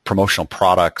typical promotional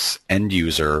products end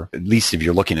user, at least if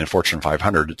you're looking at Fortune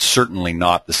 500, it's certainly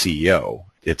not the CEO.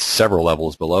 It's several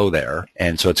levels below there.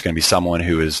 And so it's going to be someone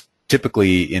who is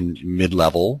typically in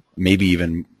mid-level, maybe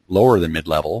even lower than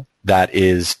mid-level, that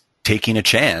is taking a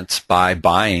chance by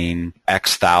buying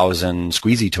X thousand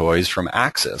squeezy toys from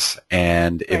Axis.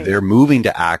 And if they're moving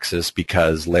to Axis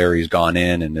because Larry's gone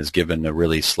in and has given a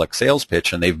really slick sales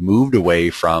pitch and they've moved away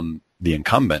from the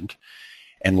incumbent,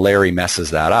 and Larry messes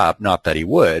that up, not that he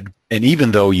would, and even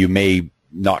though you may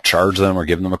not charge them or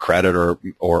give them a credit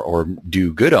or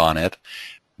do good on it,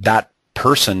 that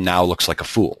person now looks like a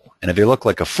fool. And if they look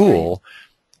like a fool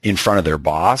in front of their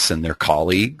boss and their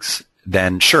colleagues,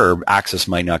 then sure, Axis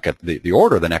might not get the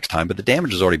order the next time, but the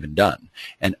damage has already been done.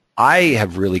 And I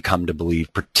have really come to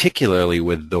believe, particularly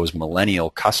with those millennial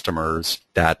customers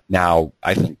that now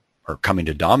I think are coming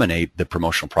to dominate the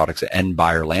promotional products end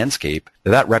buyer landscape,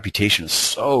 that reputation is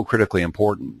so critically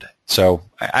important. So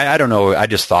I don't know, I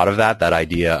just thought of that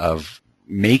idea of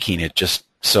making it just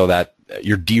so that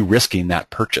you're de-risking that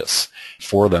purchase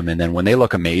for them. And then when they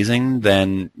look amazing,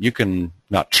 then you can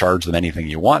not charge them anything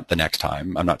you want the next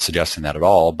time. I'm not suggesting that at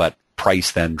all, but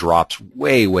price then drops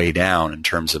way, way down in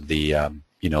terms of the,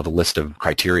 the list of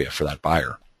criteria for that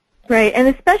buyer. Right, and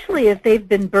especially if they've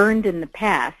been burned in the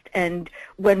past. And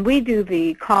when we do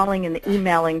the calling and the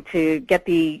emailing to get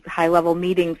the high-level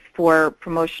meetings for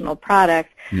promotional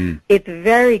products, it's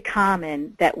very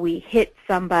common that we hit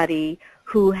somebody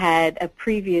who had a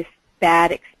previous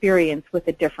bad experience with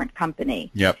a different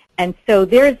company. Yep. And so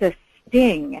there's a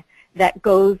sting that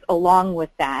goes along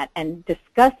with that, and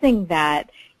discussing that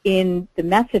in the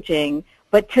messaging,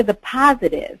 but to the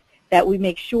positive, that we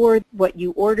make sure what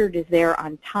you ordered is there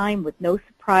on time with no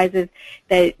surprises,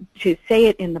 that to say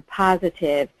it in the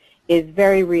positive is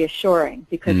very reassuring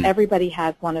because everybody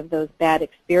has one of those bad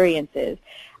experiences.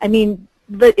 I mean,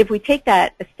 but if we take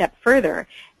that a step further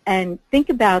and think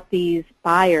about these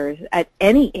buyers at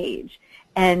any age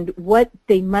and what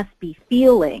they must be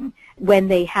feeling when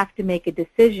they have to make a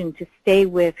decision to stay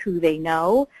with who they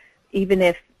know, even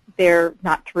if they're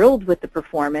not thrilled with the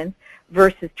performance,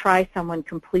 versus try someone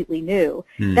completely new.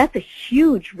 That's a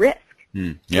huge risk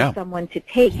for someone to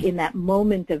take in that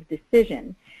moment of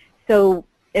decision. So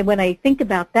and when I think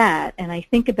about that, and I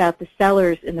think about the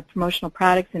sellers in the promotional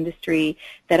products industry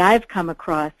that I've come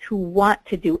across who want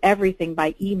to do everything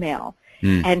by email,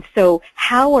 and so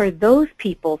how are those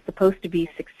people supposed to be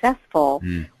successful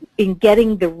in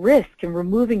getting the risk and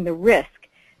removing the risk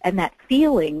and that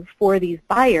feeling for these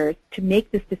buyers to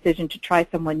make this decision to try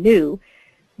someone new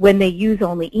when they use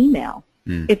only email?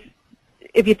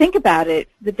 If you think about it,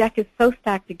 the deck is so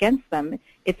stacked against them,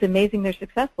 it's amazing they're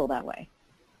successful that way.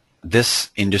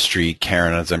 This industry,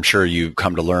 Karen, as I'm sure you've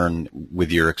come to learn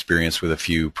with your experience with a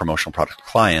few promotional product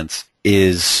clients,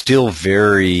 is still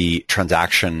very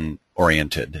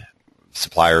transaction-oriented.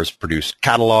 Suppliers produce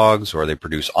catalogs or they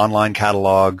produce online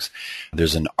catalogs.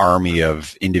 There's an army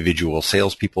of individual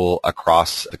salespeople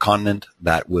across the continent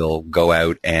that will go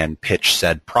out and pitch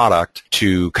said product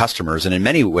to customers. And in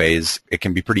many ways, it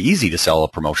can be pretty easy to sell a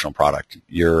promotional product.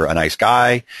 You're a nice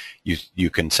guy. You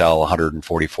can sell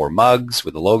 144 mugs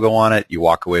with a logo on it. You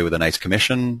walk away with a nice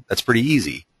commission. That's pretty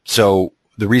easy. So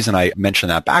the reason I mention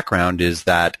that background is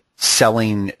that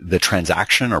selling the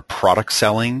transaction or product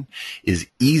selling is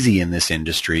easy in this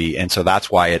industry, and so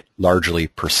that's why it largely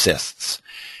persists.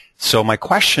 So my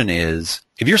question is,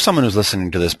 if you're someone who's listening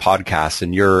to this podcast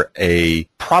and you're a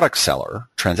product seller,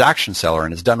 transaction seller,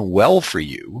 and it's done well for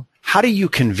you, how do you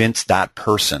convince that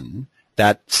person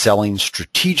that selling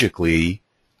strategically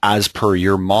as per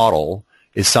your model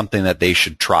is something that they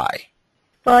should try?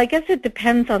 Well, I guess it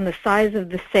depends on the size of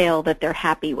the sale that they're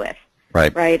happy with.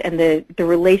 Right, and the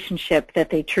relationship that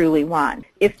they truly want.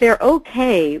 If they're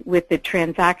okay with the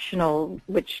transactional,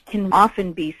 which can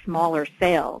often be smaller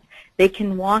sales, they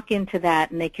can walk into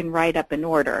that and they can write up an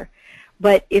order.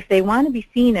 But if they want to be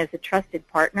seen as a trusted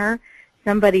partner,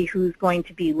 somebody who's going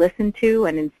to be listened to,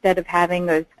 and instead of having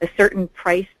a certain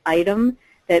price item,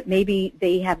 that maybe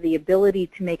they have the ability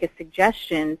to make a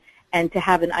suggestion and to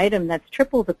have an item that's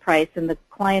triple the price and the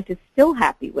client is still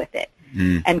happy with it.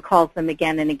 And calls them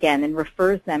again and again and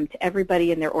refers them to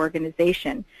everybody in their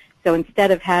organization. So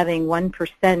instead of having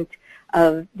 1%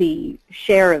 of the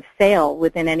share of sale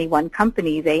within any one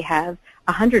company, they have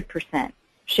 100%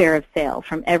 share of sale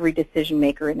from every decision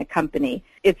maker in a company.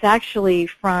 It's actually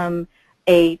from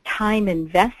a time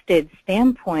invested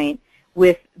standpoint,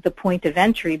 with the point of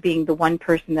entry being the one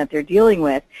person that they're dealing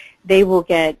with, they will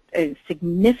get a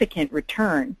significant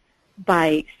return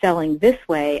by selling this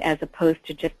way as opposed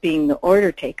to just being the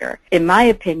order taker. In my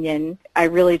opinion, I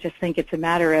really just think it's a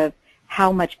matter of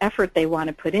how much effort they want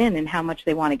to put in and how much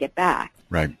they want to get back.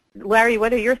 Right. Larry,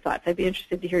 what are your thoughts? I'd be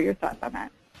interested to hear your thoughts on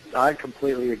that. I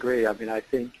completely agree. I mean, I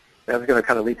think that was going to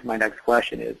kind of lead to my next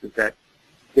question is that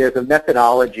there's a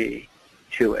methodology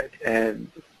to it. And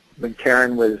when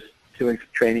Karen was doing some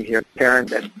training here, Karen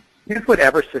said, use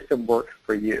whatever system works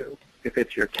for you. If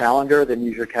it's your calendar, then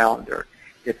use your calendar.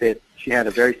 She had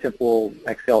a very simple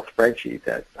Excel spreadsheet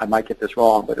that, I might get this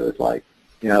wrong, but it was like,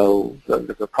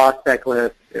 the prospect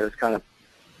list. It was kind of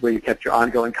where you kept your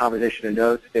ongoing conversation and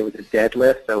notes. There was a dead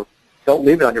list, so don't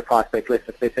leave it on your prospect list.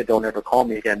 If they said, don't ever call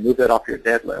me again, move that off your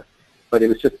dead list. But it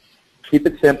was just keep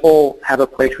it simple, have a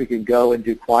place we can go and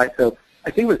do quiet. So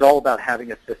I think it was all about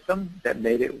having a system that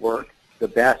made it work the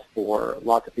best for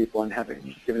lots of people and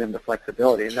giving them the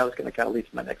flexibility. And that was going to kind of lead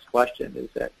to my next question is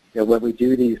that, when we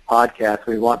do these podcasts,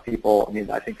 we want people,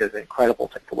 I think there's an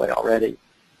incredible takeaway already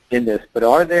in this, but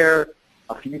are there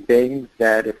a few things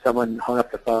that if someone hung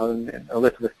up the phone or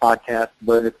listened to this podcast,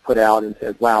 where it's put out and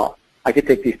says, wow, I could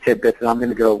take these tidbits and I'm going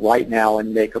to go right now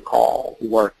and make a call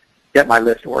or get my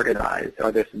list organized.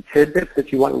 Are there some tidbits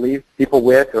that you want to leave people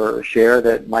with or share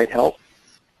that might help?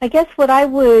 I guess what I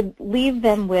would leave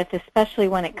them with, especially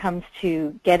when it comes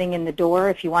to getting in the door,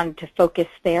 if you wanted to focus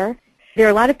there, There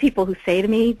are a lot of people who say to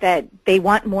me that they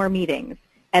want more meetings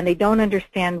and they don't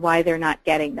understand why they're not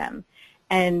getting them.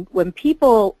 And when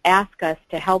people ask us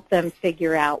to help them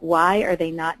figure out why are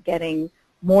they not getting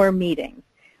more meetings,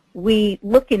 we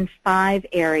look in 5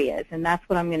 areas, and that's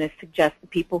what I'm going to suggest the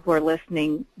people who are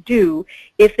listening do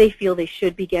if they feel they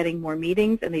should be getting more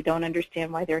meetings and they don't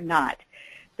understand why they're not.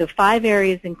 The 5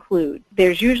 areas include,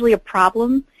 there's usually a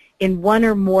problem in one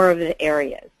or more of the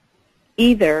areas.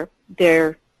 Either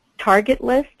their target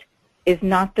list is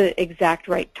not the exact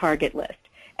right target list.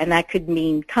 And that could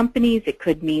mean companies, it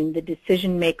could mean the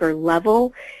decision maker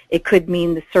level, it could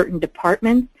mean the certain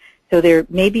departments. So there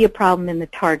may be a problem in the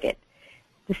target.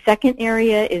 The second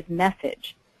area is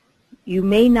message. You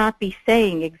may not be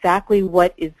saying exactly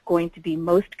what is going to be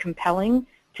most compelling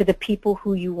to the people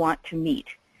who you want to meet.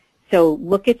 So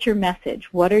look at your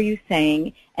message. What are you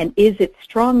saying, and is it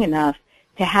strong enough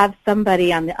to have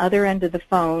somebody on the other end of the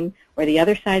phone or the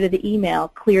other side of the email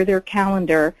clear their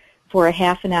calendar for a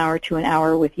half an hour to an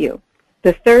hour with you?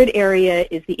 The third area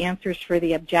is the answers for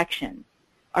the objections.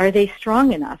 Are they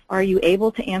strong enough? Are you able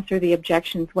to answer the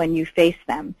objections when you face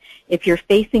them? If you're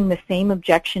facing the same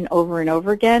objection over and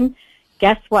over again,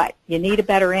 guess what? You need a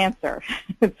better answer.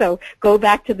 So go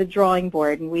back to the drawing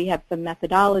board, and we have some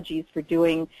methodologies for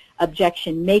doing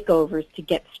objection makeovers to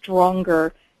get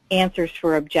stronger answers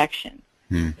for objections.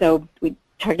 So we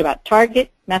talked about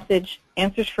target, message,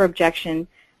 answers for objection.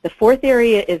 The fourth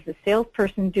area is the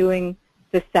salesperson doing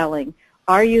the selling.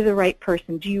 Are you the right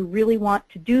person? Do you really want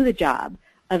to do the job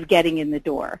of getting in the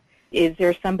door? Is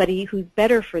there somebody who's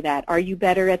better for that? Are you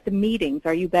better at the meetings?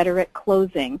 Are you better at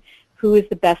closing? Who is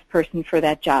the best person for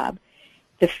that job?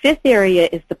 The fifth area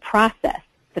is the process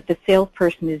that the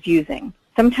salesperson is using.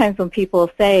 Sometimes when people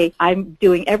say, I'm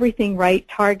doing everything right,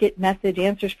 target, message,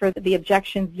 answers for the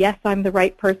objections, yes, I'm the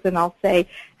right person, I'll say,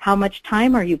 how much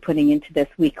time are you putting into this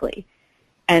weekly?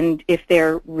 And if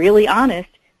they're really honest,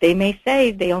 they may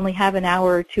say they only have an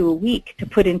hour or 2 a week to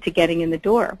put into getting in the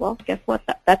door. Well, guess what?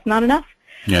 That's not enough.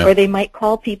 Yeah. Or they might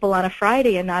call people on a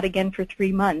Friday and not again for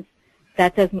 3 months.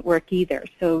 That doesn't work either.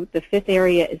 So the fifth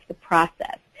area is the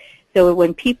process. So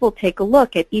when people take a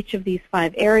look at each of these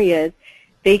 5 areas,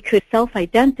 they could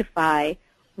self-identify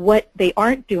what they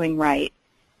aren't doing right,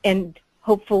 and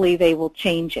hopefully they will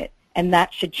change it, and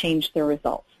that should change their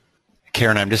results.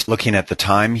 Karen, I'm just looking at the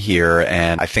time here,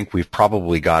 and I think we've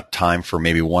probably got time for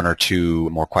maybe 1 or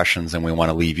 2 more questions, and we want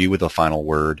to leave you with a final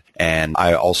word. And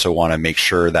I also want to make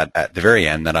sure that at the very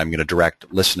end that I'm going to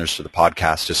direct listeners to the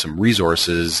podcast to some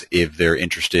resources if they're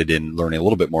interested in learning a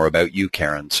little bit more about you,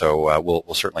 Karen. So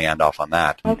we'll certainly end off on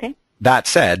that. Okay. That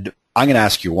said, I'm going to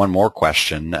ask you one more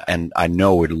question, and I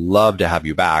know we'd love to have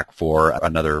you back for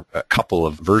another couple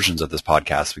of versions of this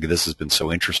podcast because this has been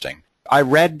so interesting. I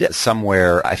read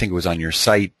somewhere, I think it was on your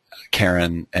site,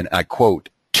 Karen, and I quote,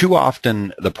 "Too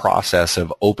often the process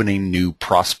of opening new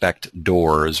prospect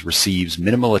doors receives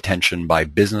minimal attention by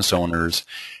business owners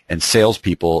and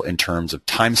salespeople in terms of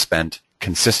time spent,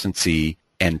 consistency,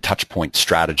 and touchpoint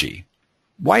strategy."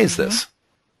 Why is this?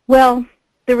 Well,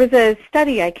 there was a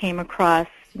study I came across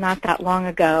not that long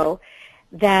ago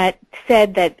that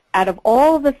said that out of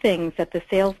all the things that the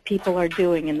salespeople are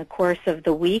doing in the course of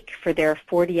the week for their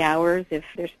 40 hours, if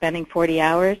they're spending 40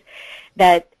 hours,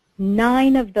 that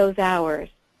 9 of those hours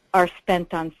are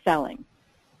spent on selling.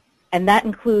 And that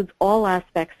includes all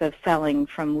aspects of selling,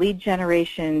 from lead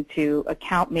generation to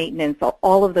account maintenance,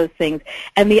 all of those things.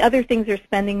 And the other things are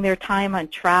spending their time on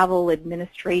travel,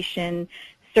 administration,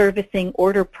 servicing,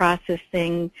 order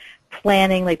processing,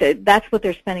 planning. That's what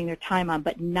they're spending their time on.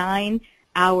 But 9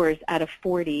 hours out of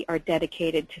 40 are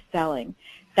dedicated to selling.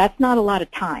 That's not a lot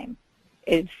of time,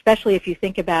 especially if you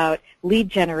think about lead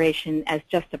generation as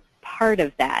just a part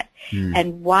of that.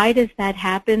 And why does that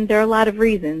happen? There are a lot of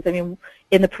reasons. I mean,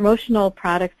 in the promotional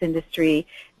products industry,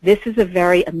 this is a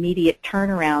very immediate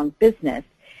turnaround business.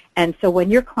 And so when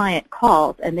your client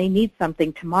calls and they need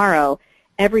something tomorrow,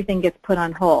 everything gets put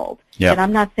on hold. Yep. And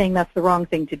I'm not saying that's the wrong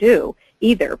thing to do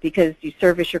either, because you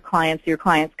service your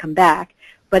clients come back,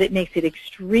 but it makes it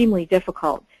extremely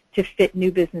difficult to fit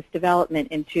new business development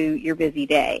into your busy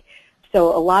day.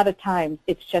 So a lot of times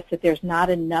it's just that there's not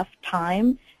enough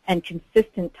time and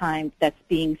consistent time that's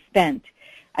being spent.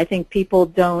 I think people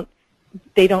don't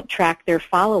track their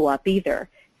follow-up either.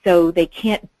 So they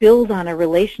can't build on a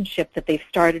relationship that they've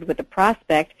started with a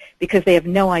prospect because they have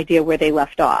no idea where they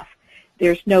left off.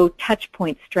 There's no touch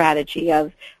point strategy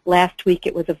of last week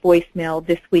it was a voicemail,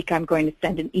 this week I'm going to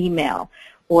send an email,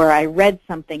 or I read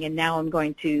something and now I'm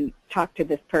going to talk to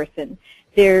this person.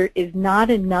 There is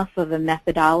not enough of a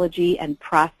methodology and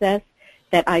process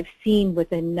that I've seen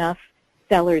with enough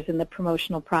sellers in the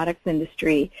promotional products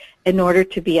industry in order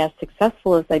to be as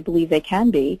successful as I believe they can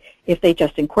be if they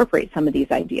just incorporate some of these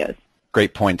ideas.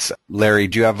 Great points. Larry,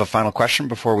 do you have a final question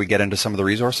before we get into some of the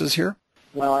resources here?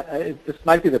 Well, this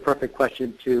might be the perfect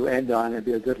question to end on and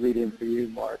be a good lead-in for you,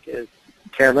 Mark, is,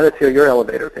 Karen, let us hear your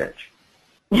elevator pitch.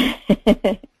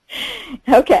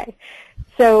 Okay.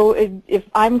 So if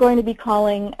I'm going to be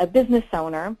calling a business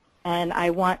owner and I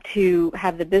want to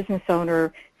have the business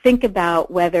owner think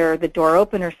about whether the door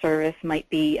opener service might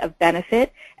be of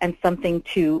benefit and something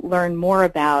to learn more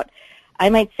about, I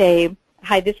might say,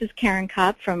 hi, this is Karen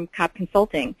Kopp from Kopp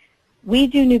Consulting. We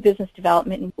do new business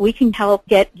development, and we can help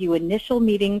get you initial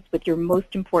meetings with your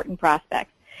most important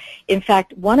prospects. In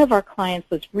fact, one of our clients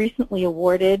was recently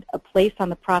awarded a place on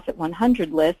the Profit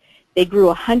 100 list. They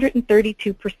grew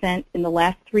 132% in the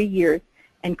last 3 years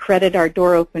and credit our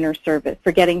door opener service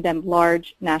for getting them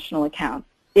large national accounts.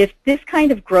 If this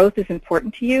kind of growth is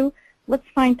important to you, let's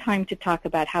find time to talk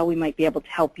about how we might be able to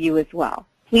help you as well.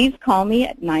 Please call me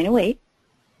at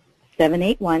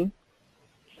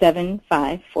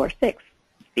 908-781-7546.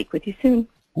 Speak with you soon.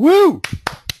 Woo!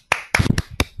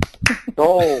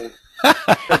 Gold.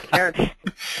 So, Karen,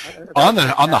 on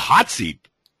the hot seat.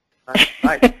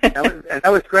 Right. That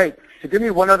was great. So do me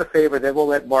one other favor, then we'll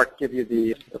let Mark give you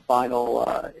the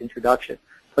final introduction.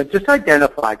 But just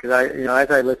identify, because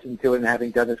as I listened to it and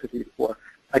having done this with you before,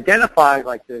 identify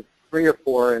like the 3 or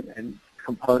 4 and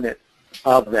components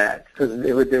of that, because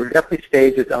there were definitely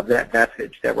stages of that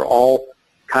message that were all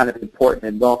kind of important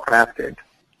and well crafted.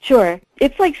 Sure.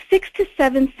 It's like 6 to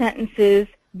 7 sentences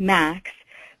max.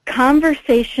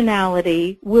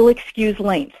 Conversationality will excuse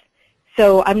length.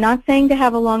 So I'm not saying to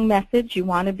have a long message. You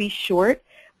want to be short,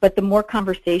 but the more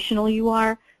conversational you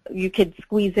are, you could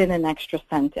squeeze in an extra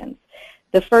sentence.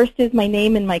 The first is my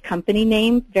name and my company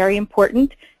name, very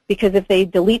important, because if they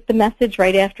delete the message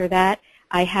right after that,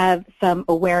 I have some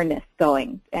awareness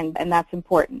going, and that's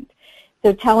important.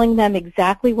 So telling them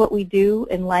exactly what we do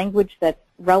in language that's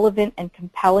relevant and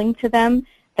compelling to them,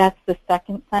 that's the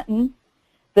second sentence.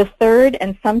 The third,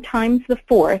 and sometimes the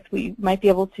fourth, we might be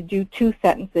able to do 2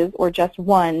 sentences or just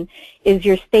one, is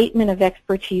your statement of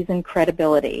expertise and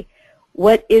credibility.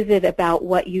 What is it about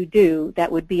what you do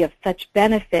that would be of such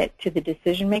benefit to the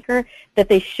decision maker that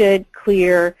they should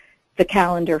clear the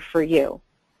calendar for you?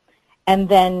 And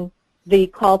then the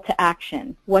call to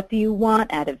action. What do you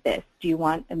want out of this? Do you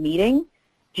want a meeting?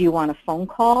 Do you want a phone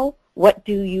call? What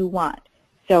do you want?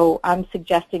 So I'm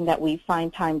suggesting that we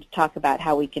find time to talk about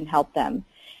how we can help them.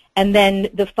 And then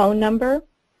the phone number,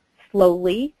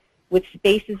 slowly, with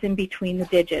spaces in between the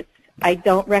digits. I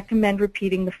don't recommend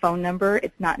repeating the phone number.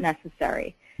 It's not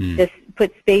necessary. Just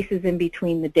put spaces in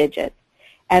between the digits.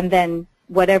 And then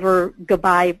whatever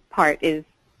goodbye part is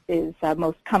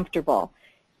most comfortable.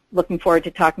 Looking forward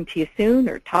to talking to you soon,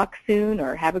 or talk soon,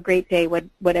 or have a great day,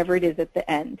 whatever it is at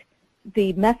the end.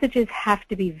 The messages have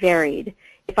to be varied.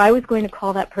 If I was going to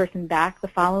call that person back the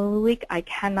following week, I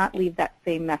cannot leave that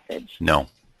same message. No.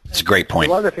 It's a great point.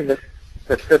 One other thing that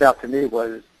stood out to me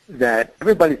was that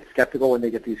everybody's skeptical when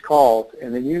they get these calls,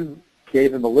 and then you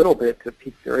gave them a little bit to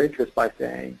pique their interest by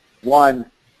saying,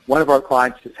 one of our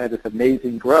clients just had this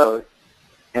amazing growth,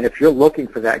 and if you're looking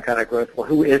for that kind of growth, well,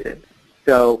 who isn't?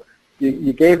 So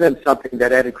you gave them something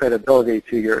that added credibility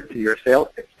to your sales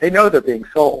pitch. They know they're being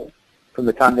sold from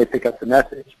the time they pick up the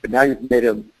message, but now you've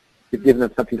given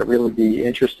them something to really be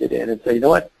interested in and say, you know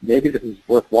what, maybe this is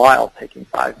worthwhile taking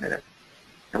 5 minutes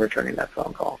and returning that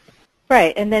phone call.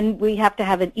 Right, and then we have to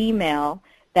have an email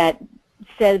that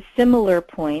says similar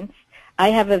points. I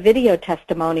have a video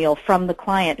testimonial from the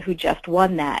client who just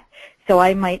won that, so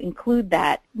I might include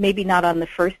that, maybe not on the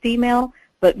first email,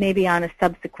 but maybe on a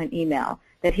subsequent email,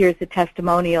 that here's the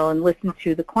testimonial, and listen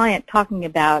to the client talking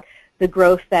about the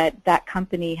growth that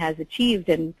company has achieved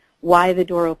and why the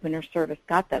door opener service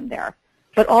got them there.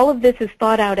 But all of this is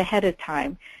thought out ahead of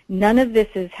time. None of this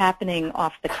is happening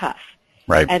off the cuff.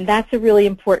 Right. And that's a really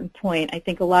important point. I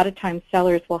think a lot of times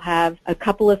sellers will have a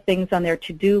couple of things on their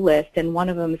to-do list, and one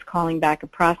of them is calling back a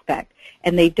prospect.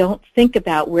 And they don't think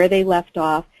about where they left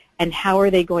off and how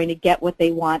are they going to get what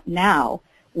they want now.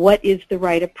 What is the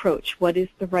right approach? What is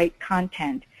the right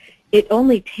content? It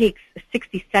only takes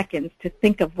 60 seconds to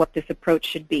think of what this approach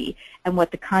should be and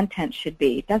what the content should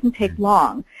be. It doesn't take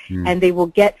long, and they will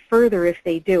get further if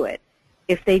they do it.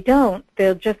 If they don't,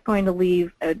 they're just going to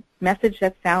leave a message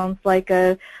that sounds like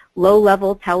a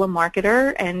low-level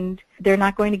telemarketer, and they're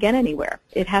not going to get anywhere.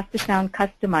 It has to sound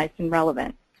customized and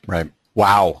relevant. Right.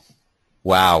 Wow.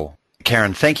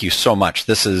 Karen, thank you so much.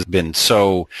 This has been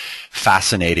so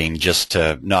fascinating just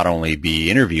to not only be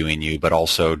interviewing you, but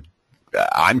also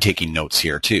I'm taking notes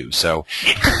here too. So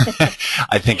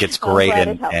I think it's great,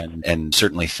 and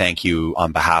certainly thank you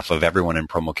on behalf of everyone in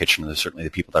Promo Kitchen, and certainly the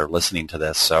people that are listening to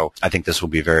this. So I think this will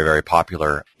be very, very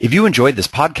popular. If you enjoyed this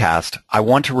podcast, I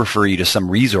want to refer you to some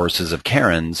resources of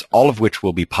Karen's, all of which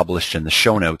will be published in the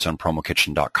show notes on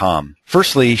promokitchen.com.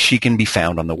 Firstly, she can be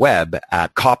found on the web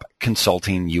at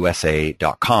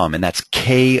kopp-consultingusa.com, and that's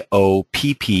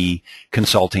KOPP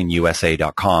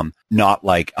consultingusa.com, not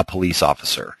like a police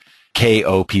officer.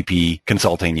 KOPP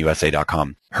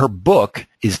consultingusa.com. Her book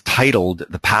is titled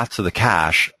The Path to the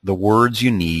Cash, The Words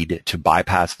You Need to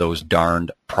Bypass Those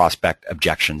Darned Prospect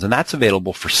Objections, and that's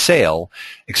available for sale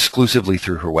exclusively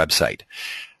through her website.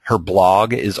 Her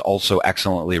blog is also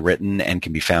excellently written and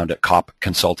can be found at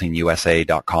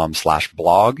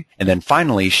koppconsultingusa.com/blog. And then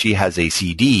finally, she has a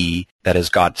CD that has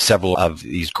got several of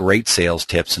these great sales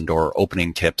tips and door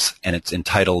opening tips, and it's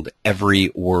entitled Every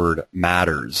Word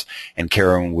Matters. And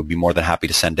Karen would be more than happy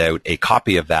to send out a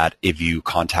copy of that if you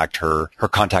contact her. Her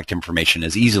contact information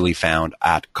is easily found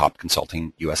at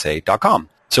koppconsultingusa.com.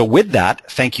 So with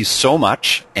that, thank you so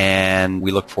much, and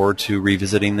we look forward to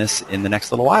revisiting this in the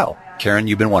next little while. Karen,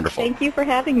 you've been wonderful. Thank you for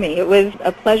having me. It was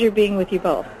a pleasure being with you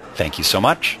both. Thank you so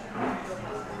much.